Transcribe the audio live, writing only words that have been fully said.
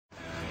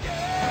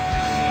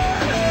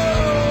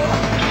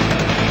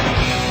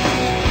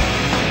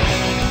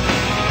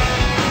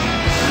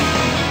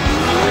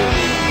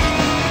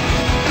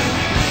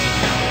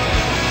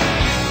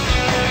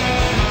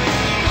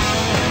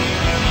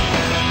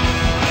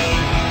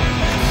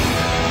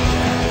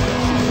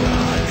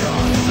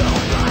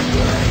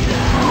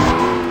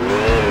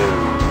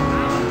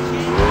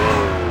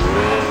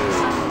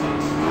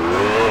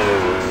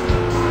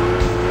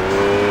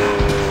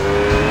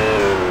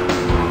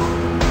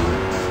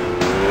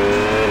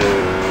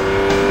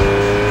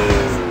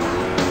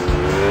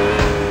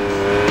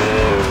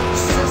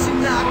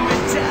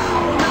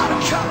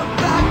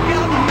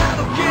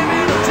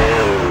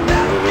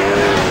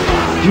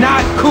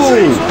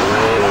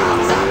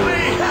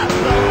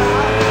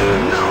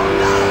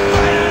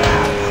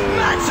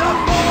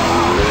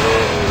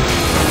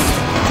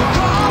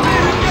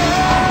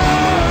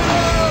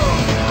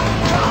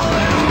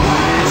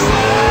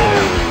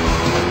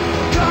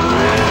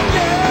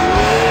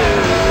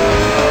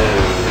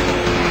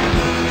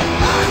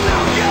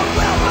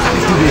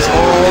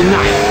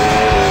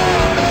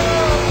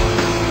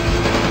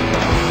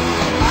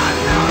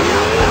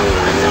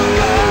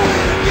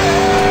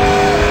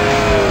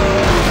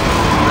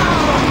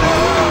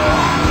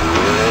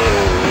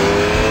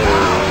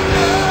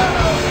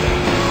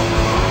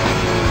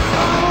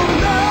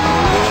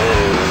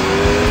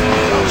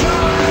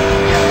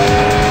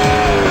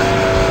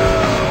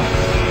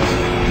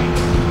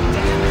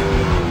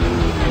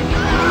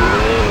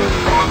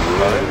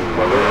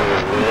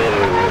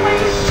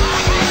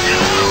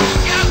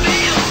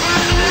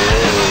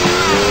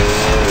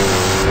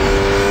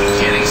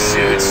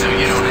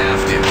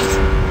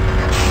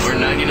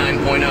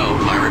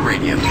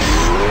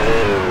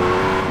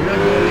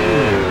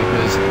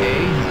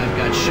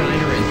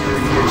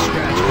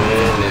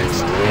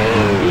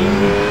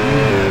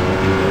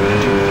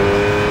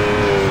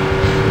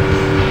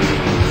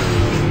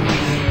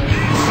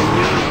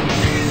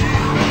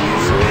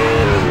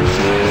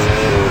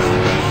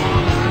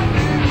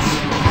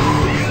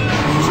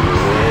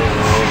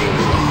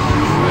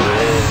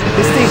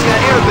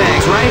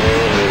chance, right?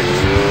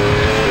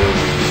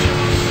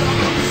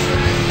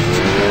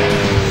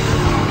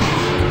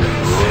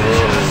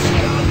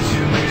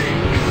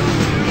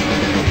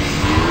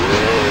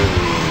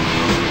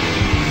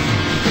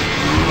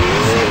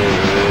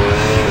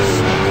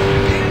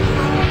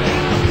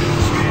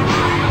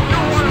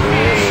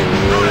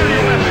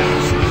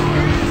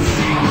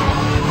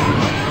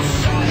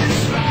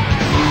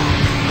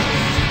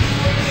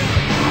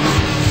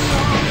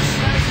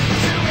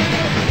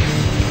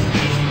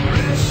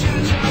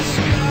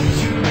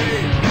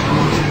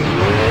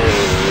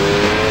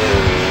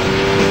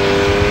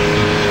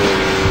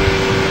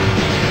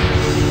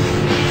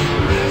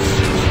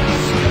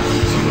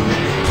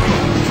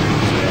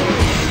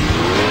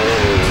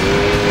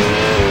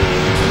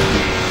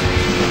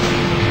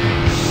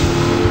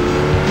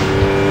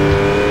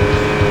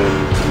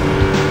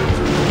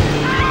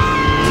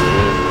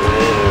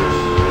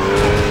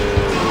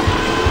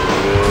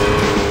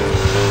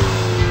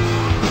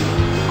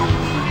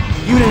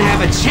 You didn't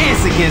have a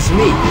chance against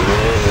me.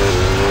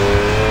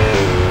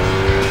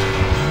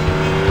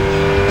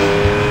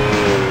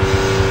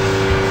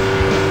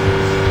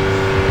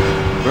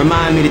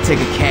 Remind me to take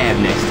a cab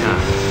next time.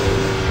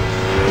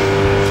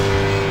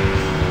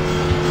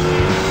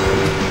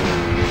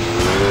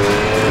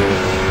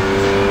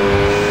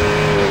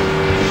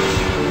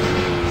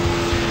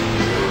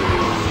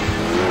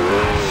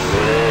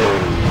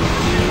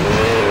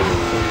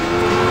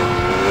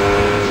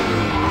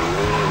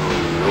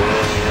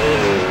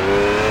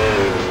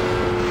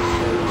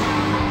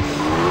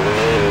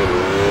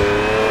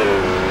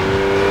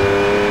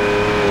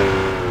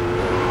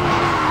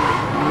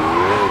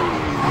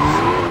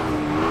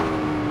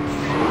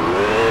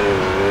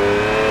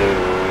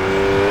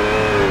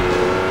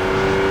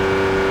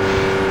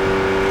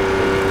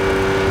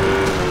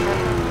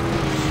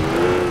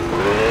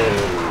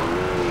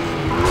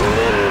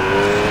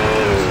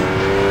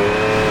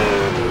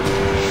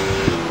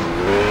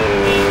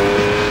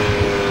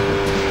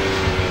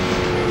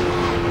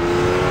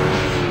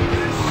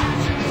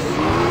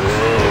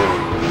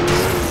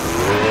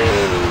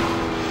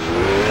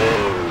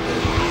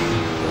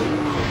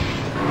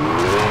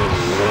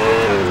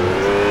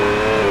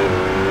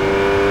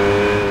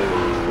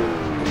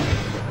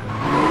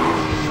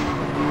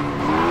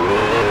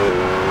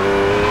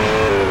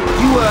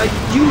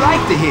 You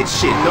like to hit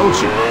shit,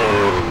 don't you?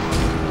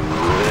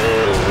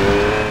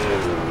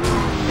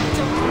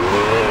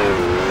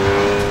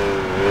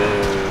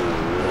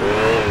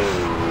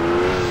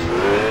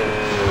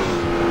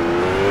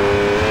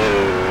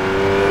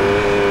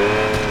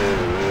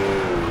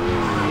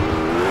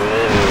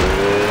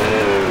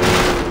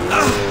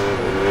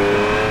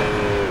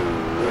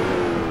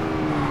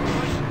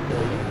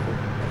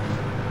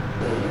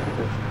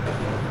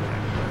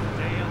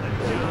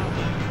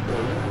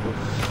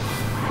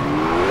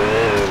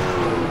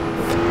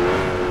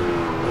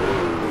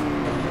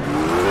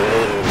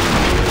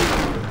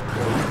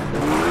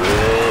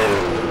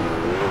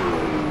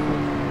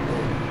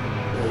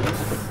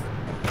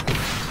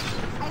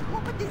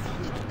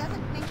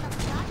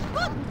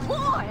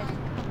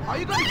 Are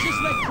you gonna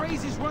just let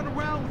crazies run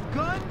around with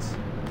guns?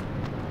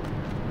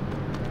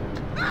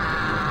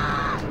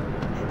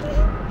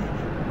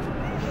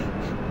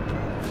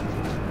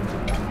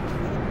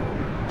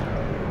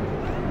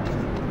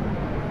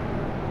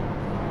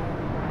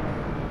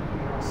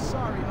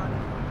 Sorry,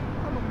 honey.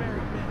 I'm a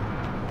married man.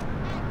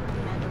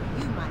 I know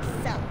you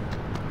myself.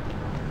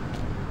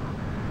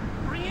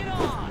 Bring it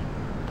on!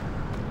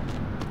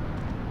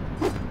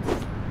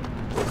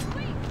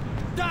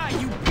 Die,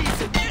 you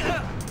piece of...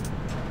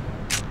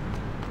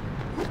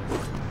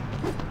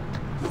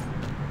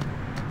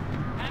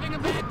 Having a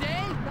bad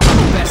day?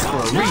 Best for a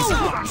reason.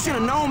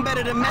 Should've known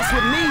better to mess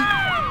with me.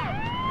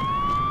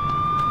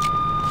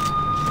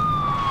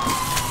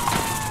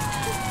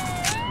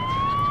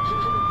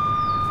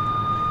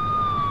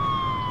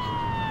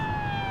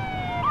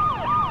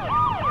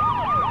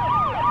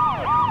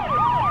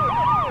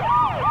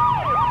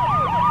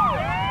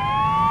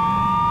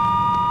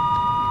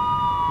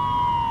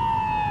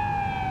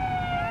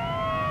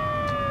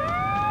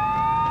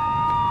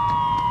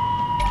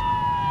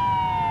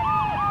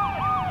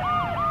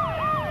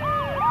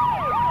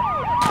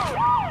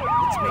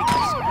 Make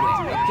this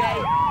quick, okay?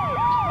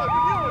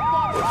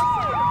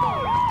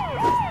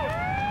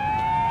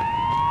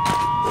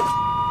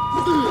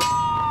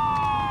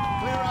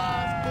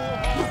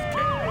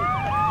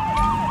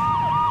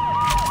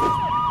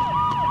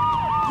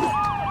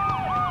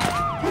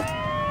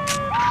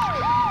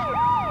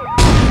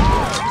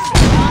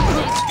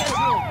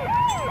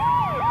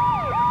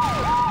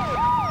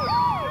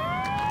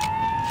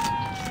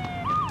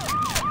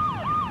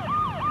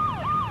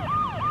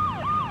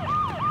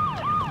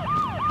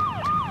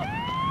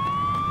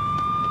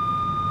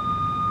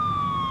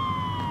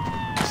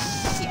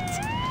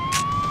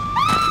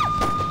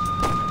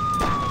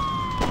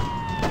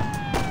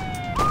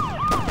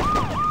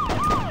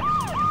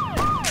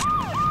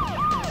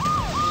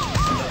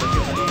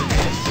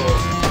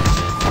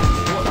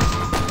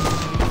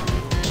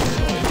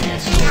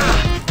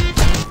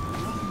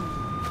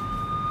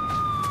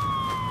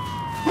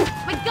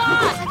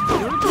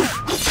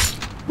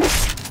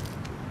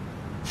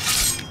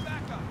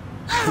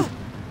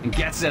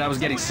 said I was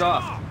getting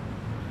soft.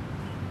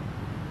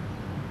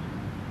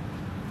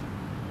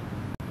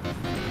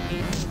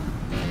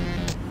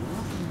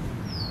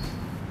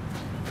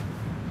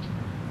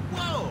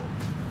 Whoa!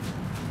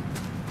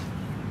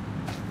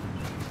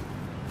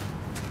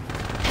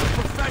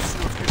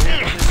 Professionals can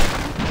handle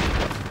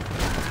this.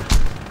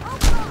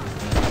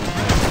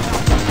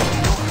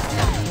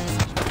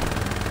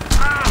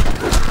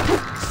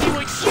 See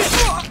what shit!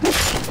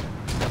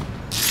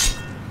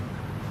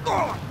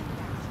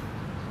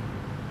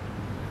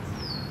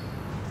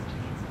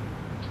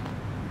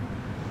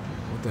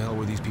 What the hell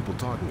were these people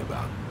talking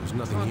about? There's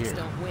nothing Drunks here.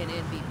 don't win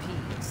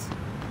MVPs.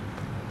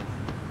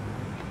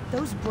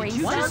 Those brain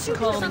you cells just should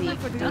call do something me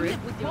for dirty?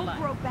 doing With it. your Won't life.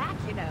 grow back,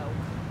 you know.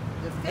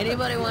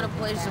 Anybody want to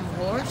play some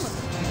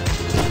horse?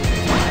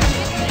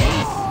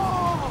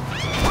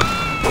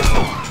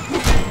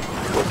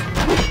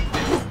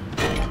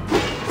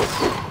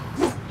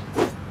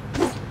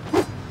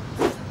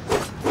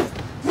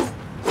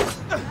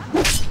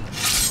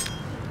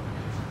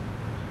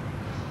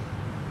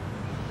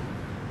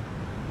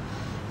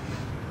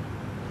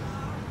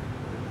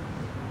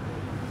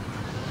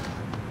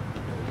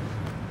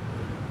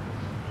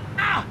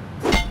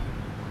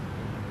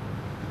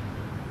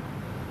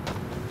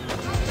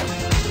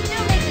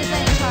 Don't make this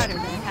any harder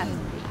than it has to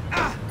be.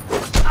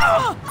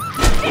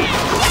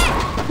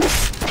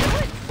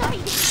 You're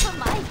fighting for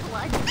my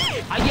blood.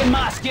 Alguien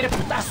más quiere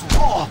putazo.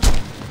 Oh.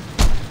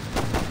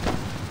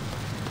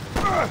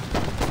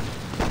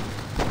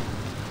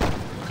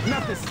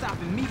 Nothing's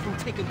stopping me from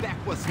taking back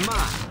what's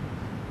mine.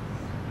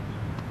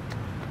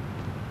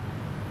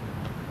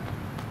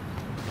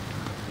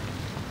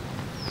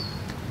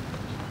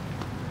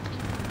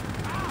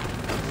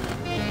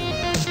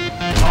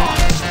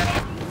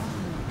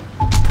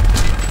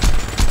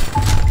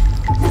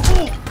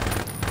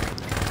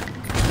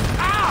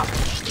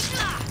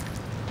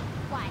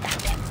 Why the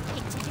next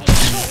picture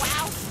takes go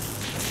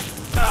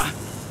out?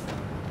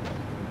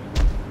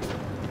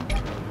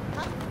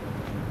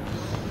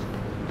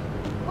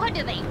 Why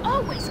do they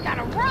always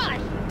gotta run?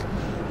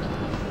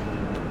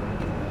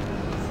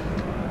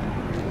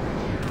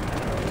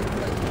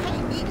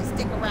 Pay me to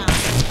stick around.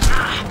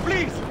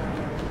 Please!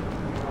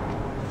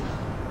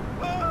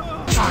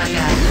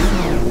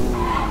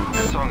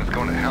 That song is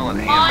going to hell in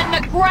a On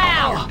the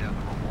ground!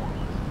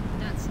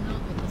 That's not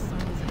what the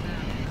song is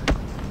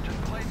about.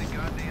 Just play the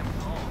goddamn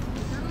song.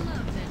 Without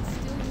love, that's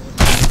still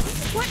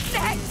What's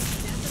that?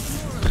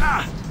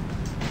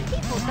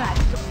 People drive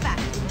too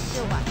fast to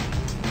do what?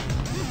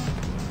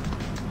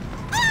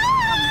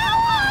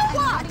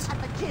 What? At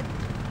the gym.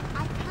 I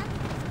can't.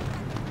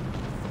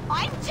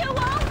 I'm too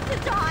old to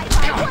die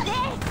like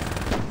this.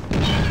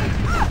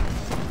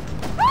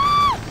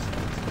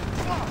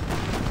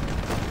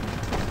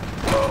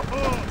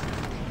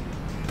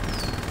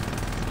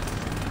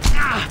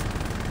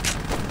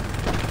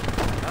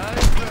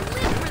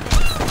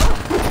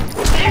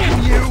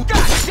 Damn you!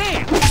 God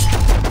damn!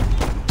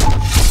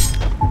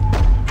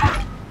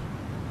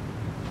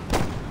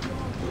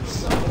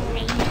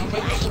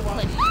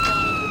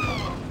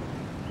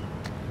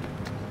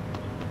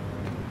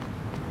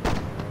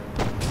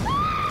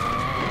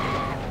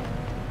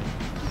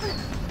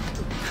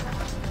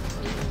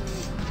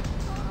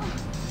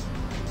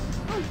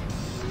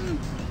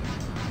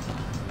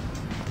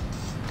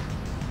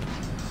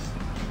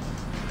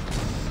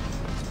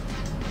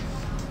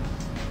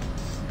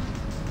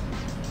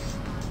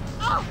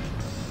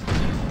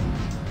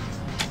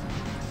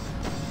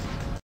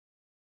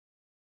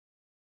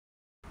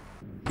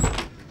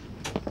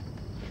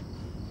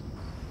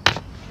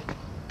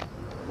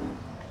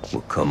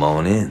 Well, come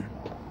on in.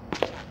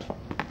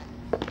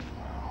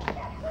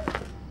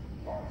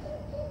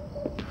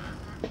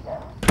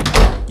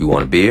 You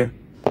want a beer?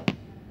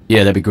 Yeah,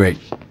 that'd be great.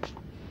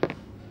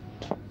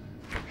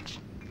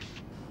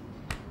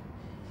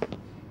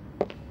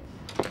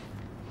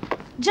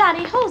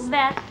 Johnny, who's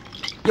that?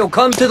 Yo,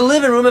 come to the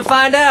living room and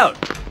find out.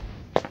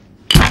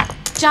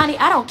 Johnny,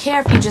 I don't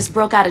care if you just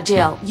broke out of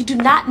jail. You do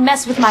not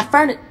mess with my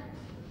furniture.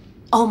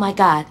 Oh my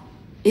God,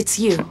 it's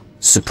you.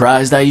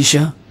 Surprised,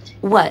 Aisha?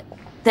 What?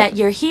 That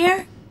you're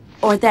here?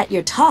 Or that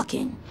you're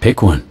talking?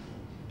 Pick one.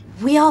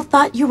 We all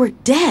thought you were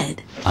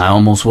dead. I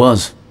almost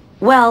was.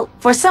 Well,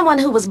 for someone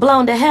who was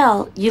blown to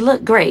hell, you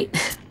look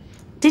great.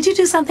 Did you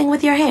do something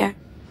with your hair?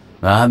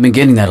 I've been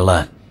getting that a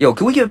lot. Yo,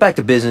 can we get back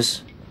to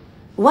business?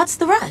 What's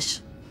the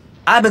rush?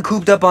 I've been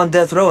cooped up on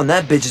death row and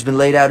that bitch has been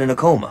laid out in a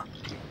coma.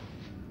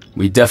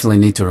 We definitely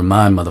need to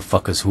remind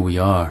motherfuckers who we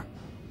are.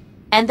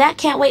 And that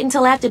can't wait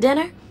until after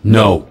dinner?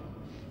 No.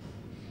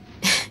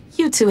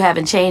 You two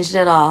haven't changed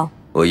at all.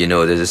 Well, you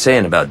know, there's a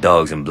saying about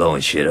dogs and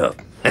blowing shit up.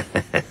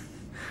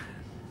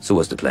 So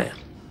what's the plan?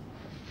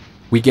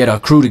 We get our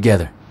crew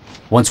together.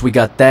 Once we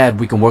got that,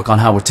 we can work on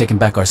how we're taking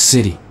back our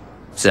city.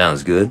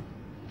 Sounds good.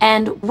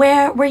 And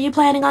where were you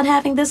planning on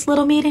having this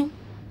little meeting?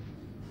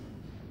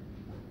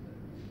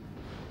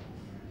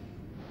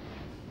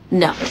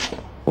 No.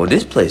 Well,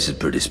 this place is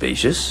pretty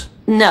spacious.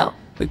 No.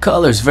 The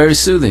color's very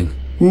soothing.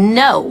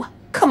 No.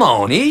 Come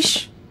on,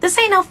 Ish. This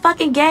ain't no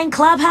fucking gang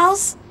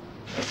clubhouse.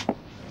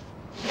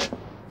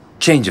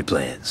 Change of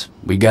plans.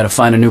 We gotta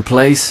find a new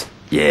place?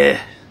 Yeah,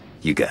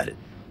 you got it.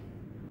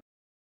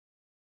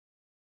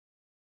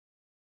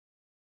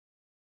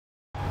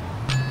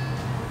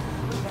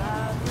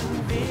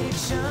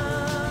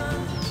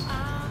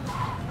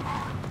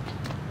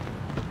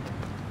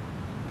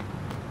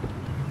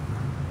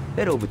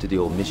 Head over to the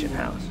old mission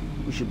house.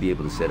 We should be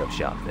able to set up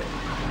shop there.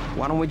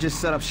 Why don't we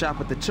just set up shop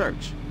at the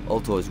church?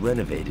 Altor's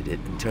renovated it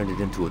and turned it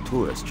into a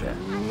tourist trap.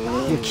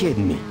 You're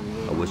kidding me.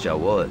 I wish I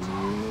was.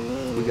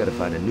 We gotta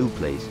find a new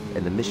place,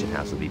 and the mission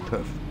house will be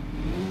perfect.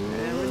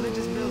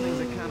 Religious buildings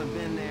have kind of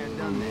been there,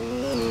 done that.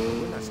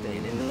 We're not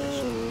staying in the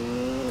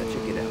mission. Now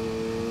check it out.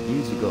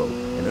 Years ago,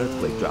 an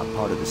earthquake dropped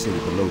part of the city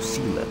below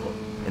sea level,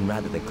 and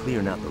rather than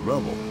clearing out the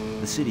rubble,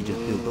 the city just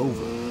built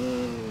over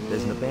it.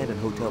 There's an abandoned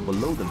hotel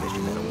below the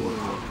mission that'll work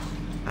for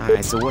us.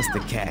 Alright, so what's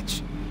the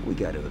catch? We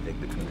gotta evict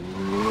the current.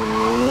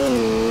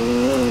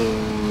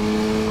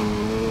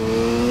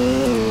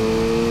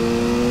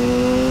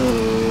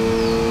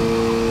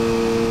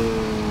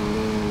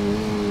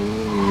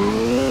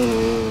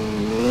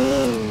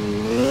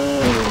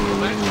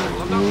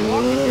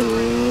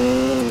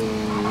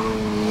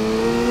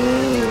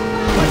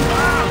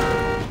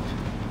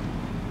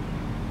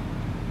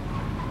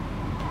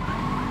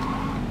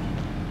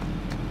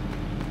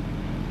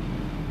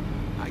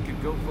 I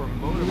could go for a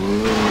motorboat.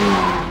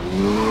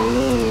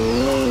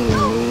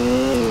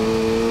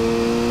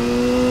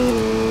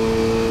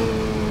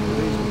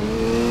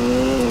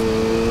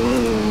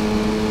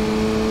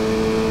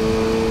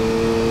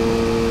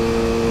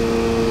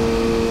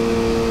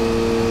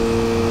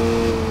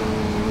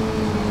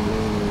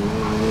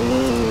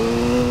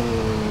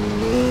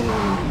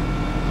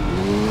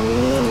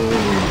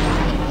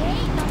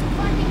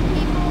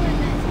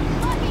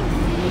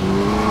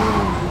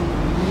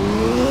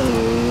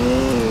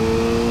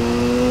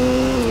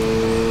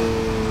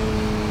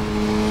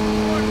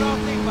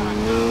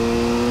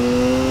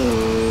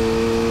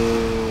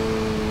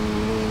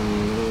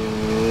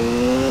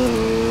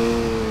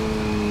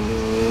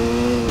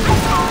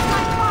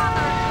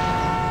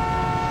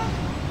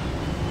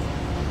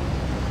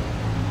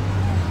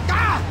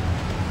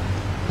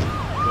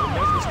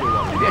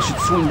 Maybe I should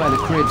swing by the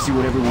crib, see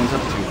what everyone's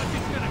up to.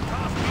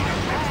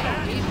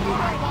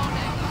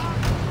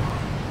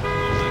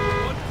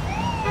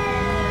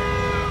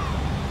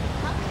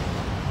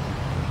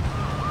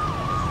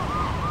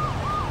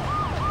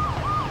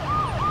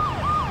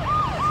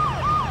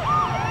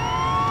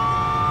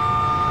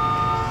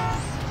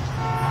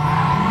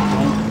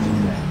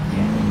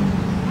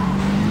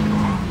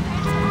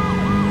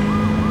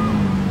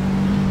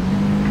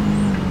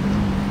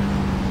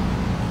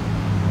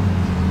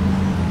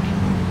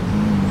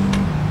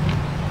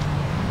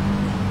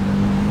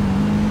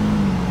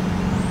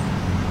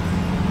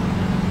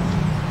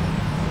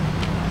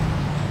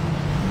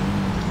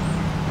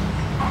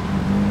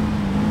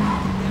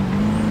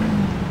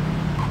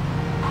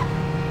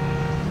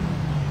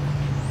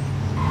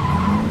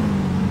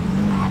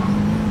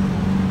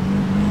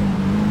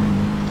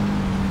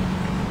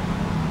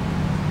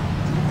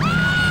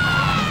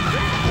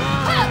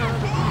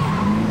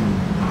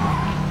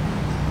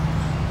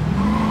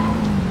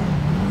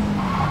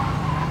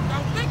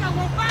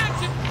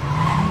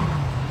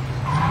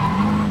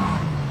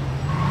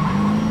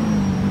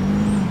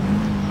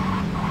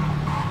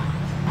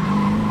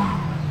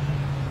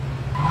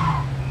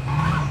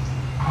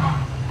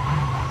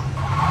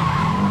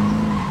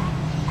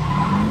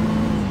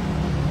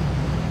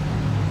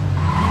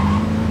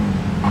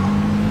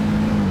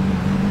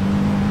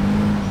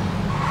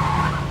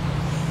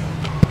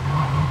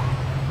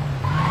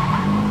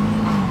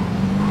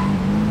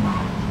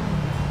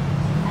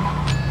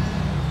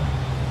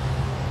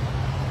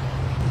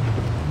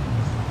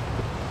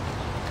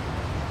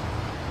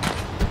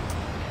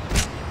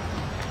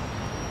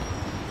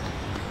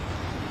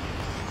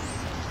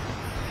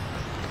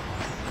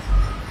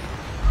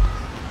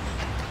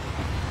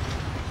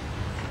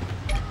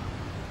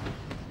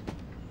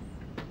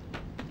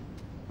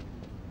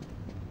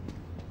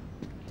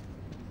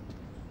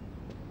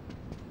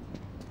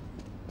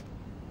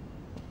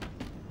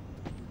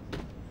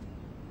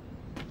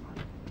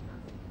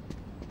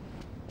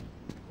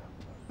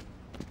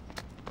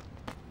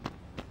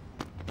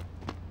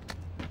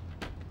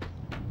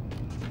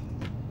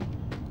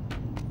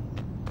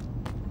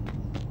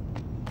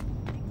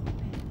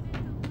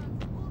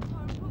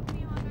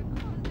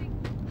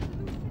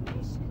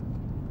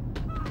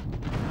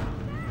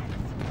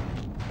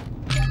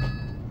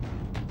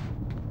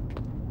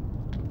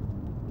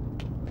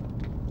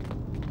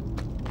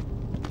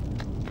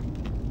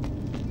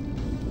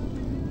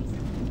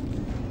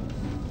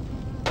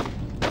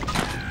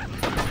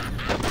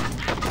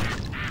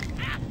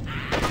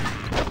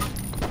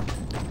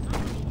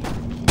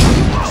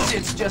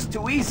 It's just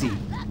too easy.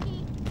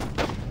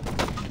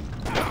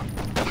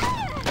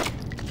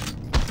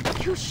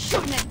 You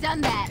shouldn't have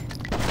done that.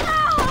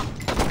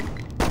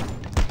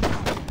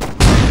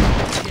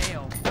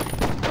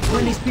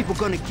 When are these people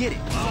gonna get it?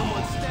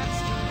 Someone steps,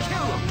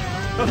 kill them.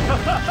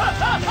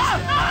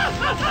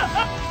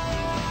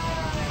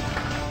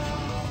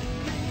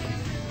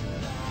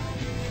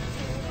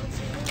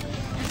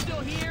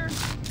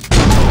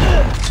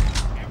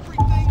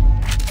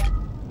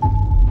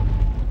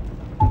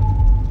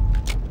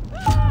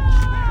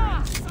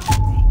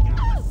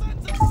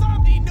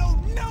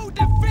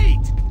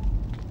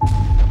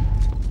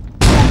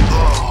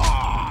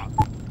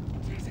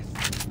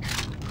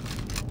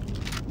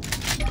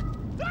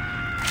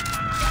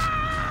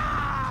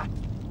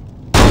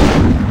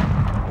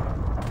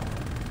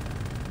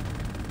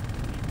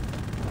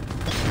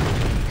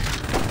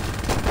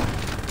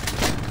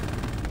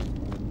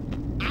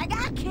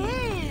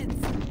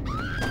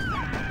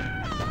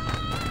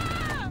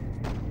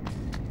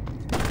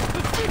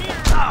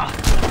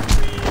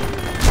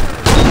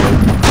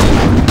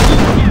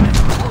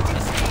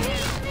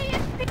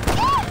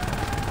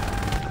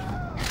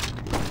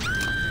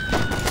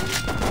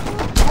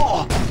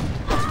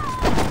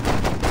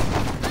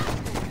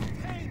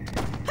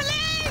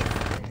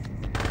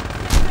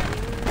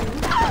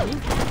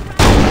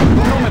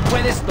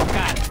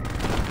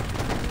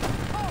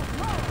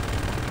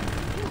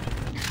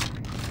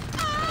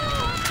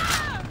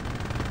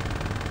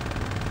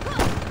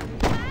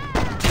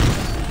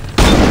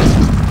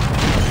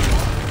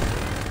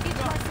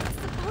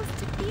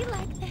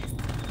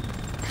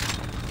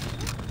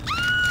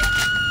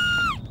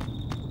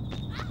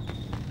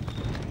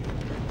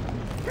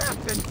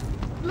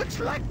 something. Looks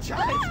like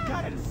Charlie's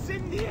got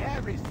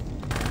incendiaries.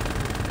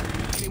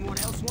 Anyone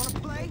else want to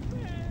play?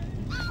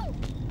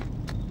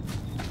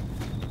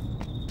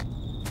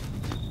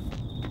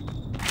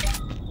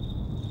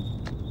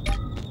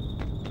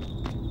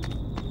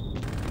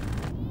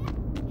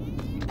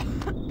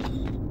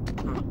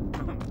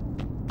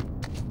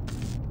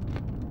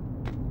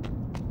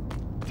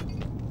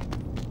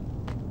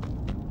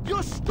 Your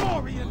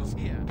historian's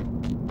here.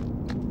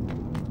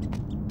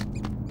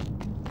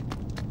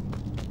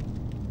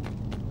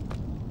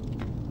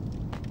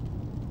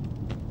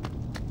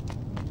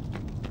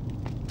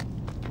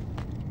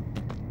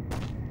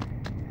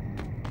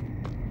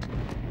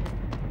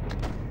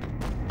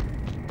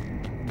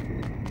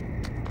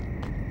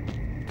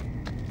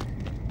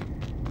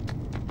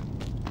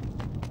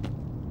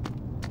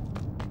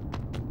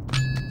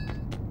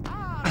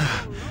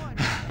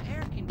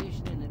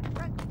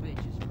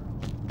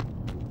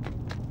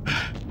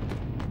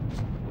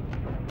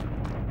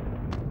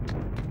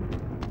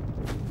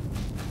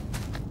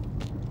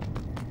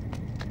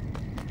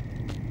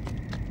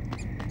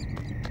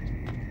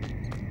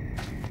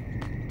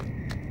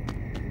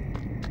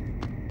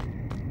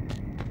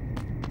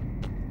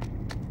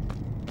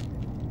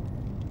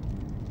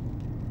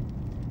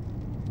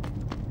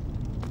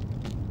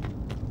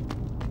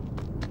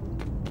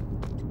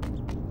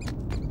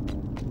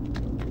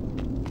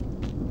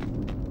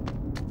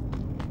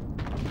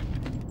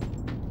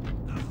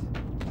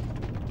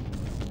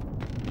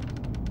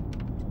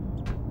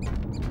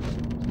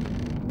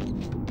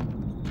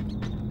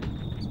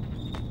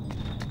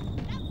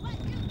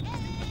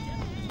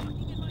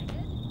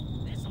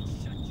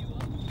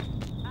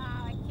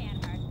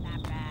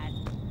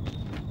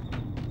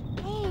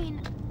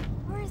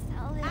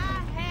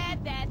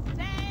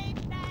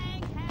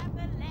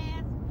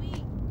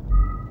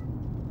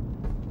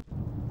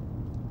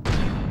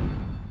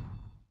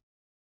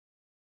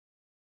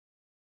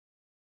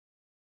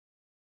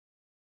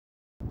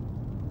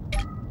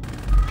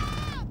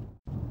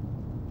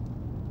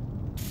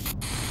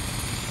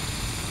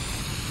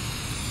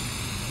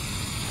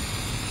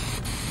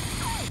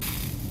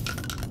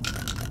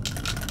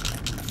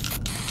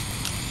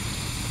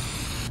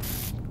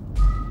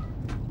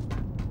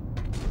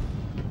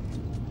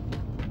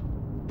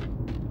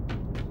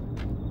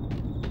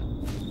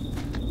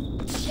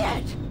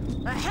 Shit!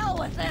 The hell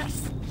with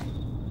this!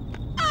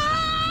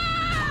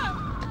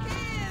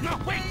 No,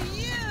 wait!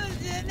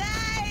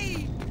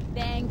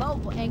 Dang,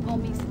 Bobo ain't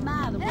gonna be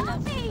smiling when I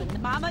see her.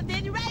 Mama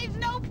didn't raise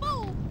no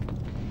fool.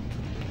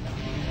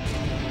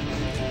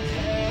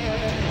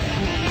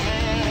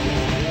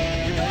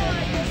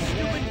 Die, you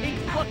stupid pink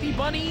fluffy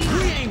bunny!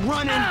 We ain't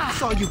running.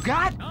 That's all you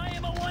got? I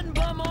am a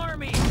one-bum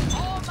army!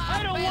 All my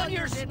I don't want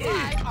your failures in skin.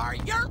 life are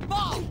your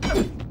fault!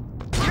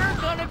 You're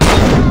gonna be...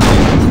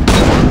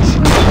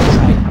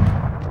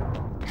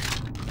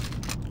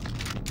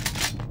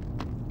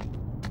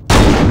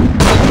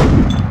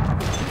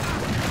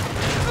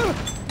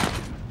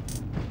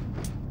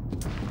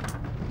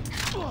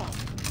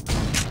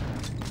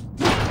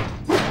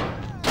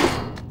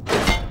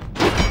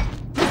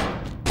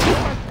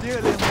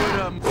 Dealing with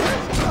them.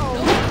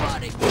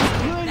 Nobody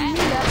can You do and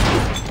that.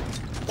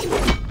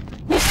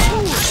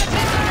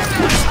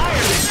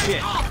 Tired of this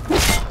shit!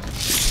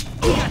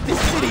 We got this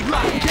city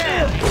locked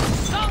down.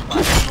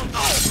 Somebody!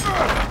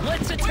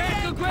 Let's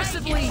attack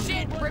aggressively!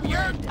 Shit from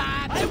your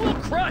time. I will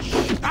crush!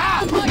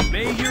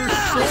 May your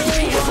Ah! soul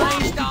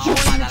rise Raised to on join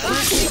by the the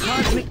light.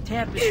 cosmic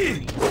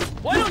tapestry!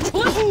 Why don't you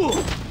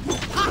listen?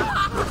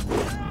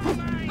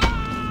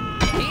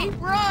 Keep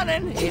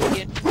running,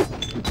 idiot.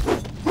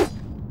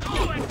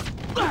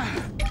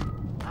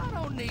 I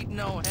don't need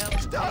no help.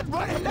 Start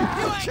running You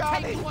now, ain't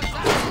Charlie. taking what's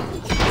out.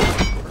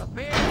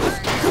 Prepare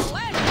for your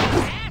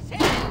lesson,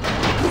 asshead.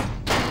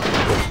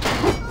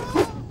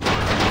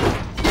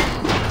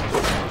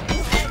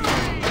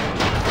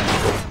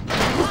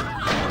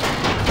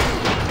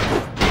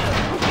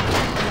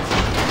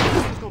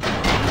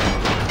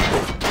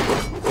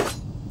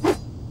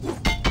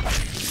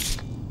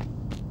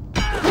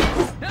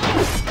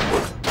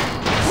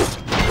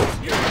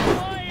 You're a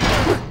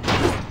liar!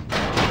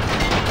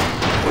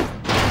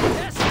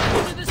 Yes,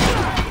 to the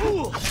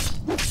side!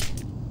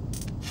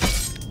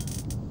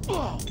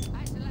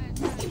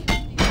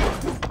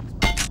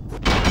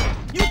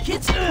 You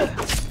kids!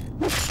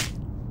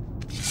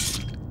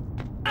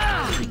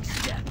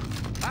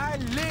 I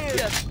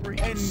live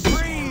and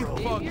breathe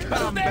for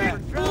combat.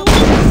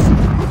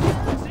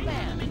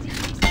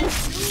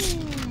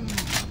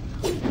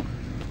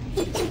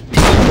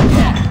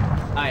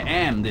 I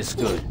am this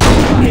good.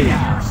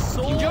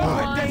 Soul You're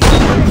rise.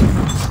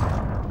 dangerous.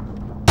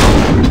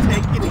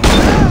 Take it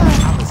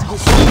easy. I was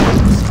hoping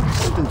you were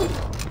stupid.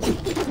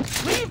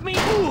 Leave me!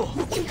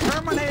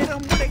 Terminate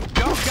them when they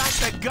don't got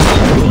the gun.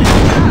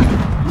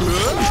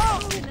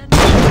 Your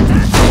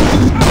inadequacy!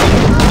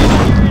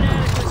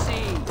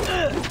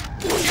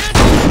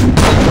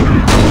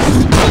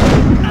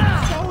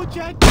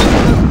 Soldier.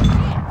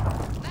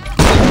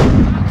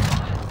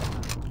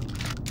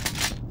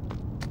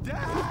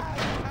 Die,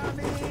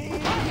 Tommy.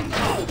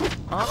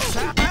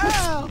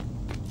 Uptown!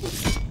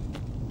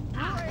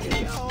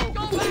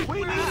 We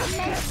need a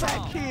man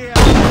back here!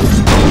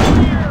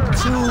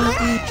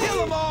 Kill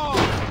them all!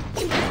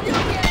 You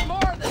get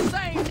more of the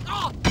same.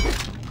 Oh.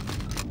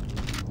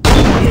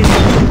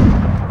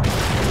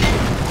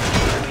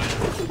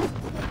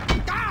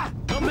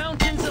 The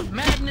mountains of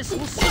madness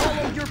will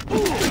swallow your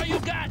food. All you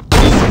got.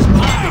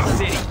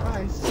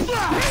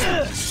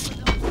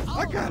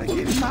 I gotta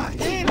get my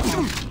hands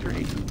on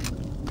straight.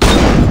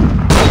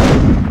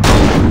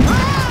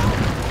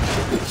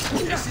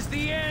 This is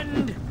the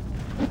end.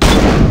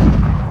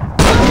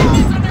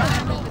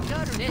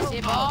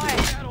 Sissy boy.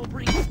 Battle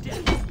brings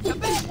death. The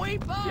bad we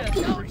both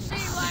don't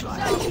seem like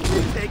such.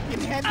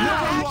 Taking head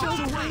Walks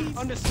away.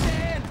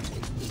 Understand?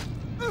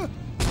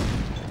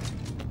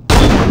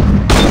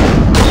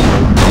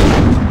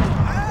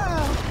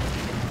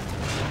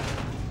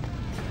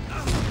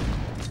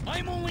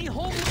 I'm only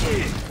holding.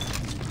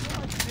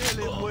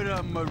 Dealing with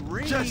a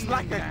Marine. Just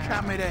like a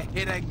comet to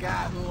hit a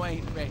guy who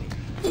ain't ready.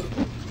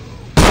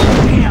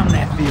 Damn,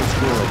 that feels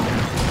good.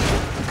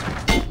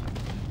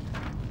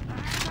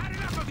 Not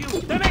enough of you.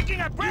 They're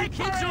making a break.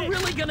 You kids are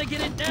really gonna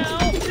get it now.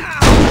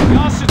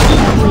 Y'all should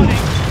start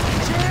running.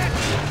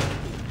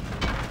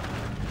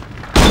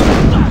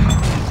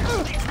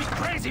 Makes me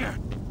crazier.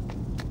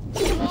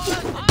 We're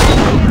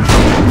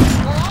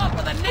off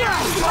with the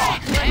next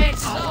break. Hey,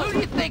 so who do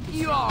you think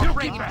you are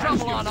bringing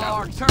trouble on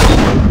our turn?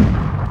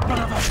 One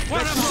of them.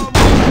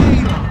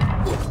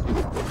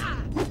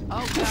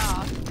 Oh,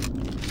 God.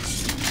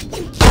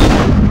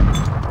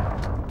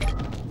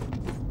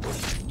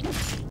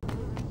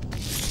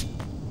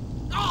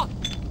 Oh!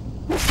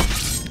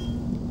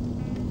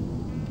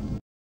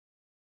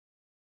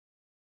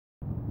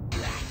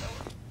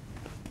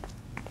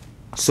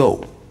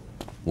 So,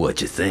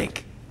 what'd you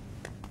think?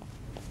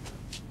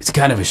 It's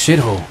kind of a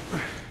shithole.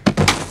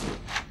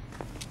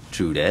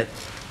 True that.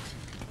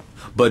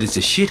 But it's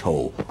a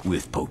shithole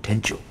with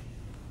potential.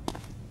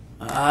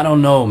 I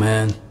don't know,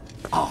 man.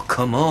 Oh,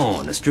 come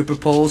on. A stripper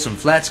pole, some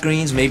flat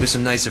screens, maybe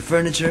some nicer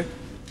furniture.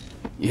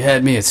 You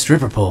had me at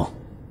stripper pole.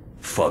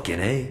 Fucking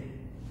A.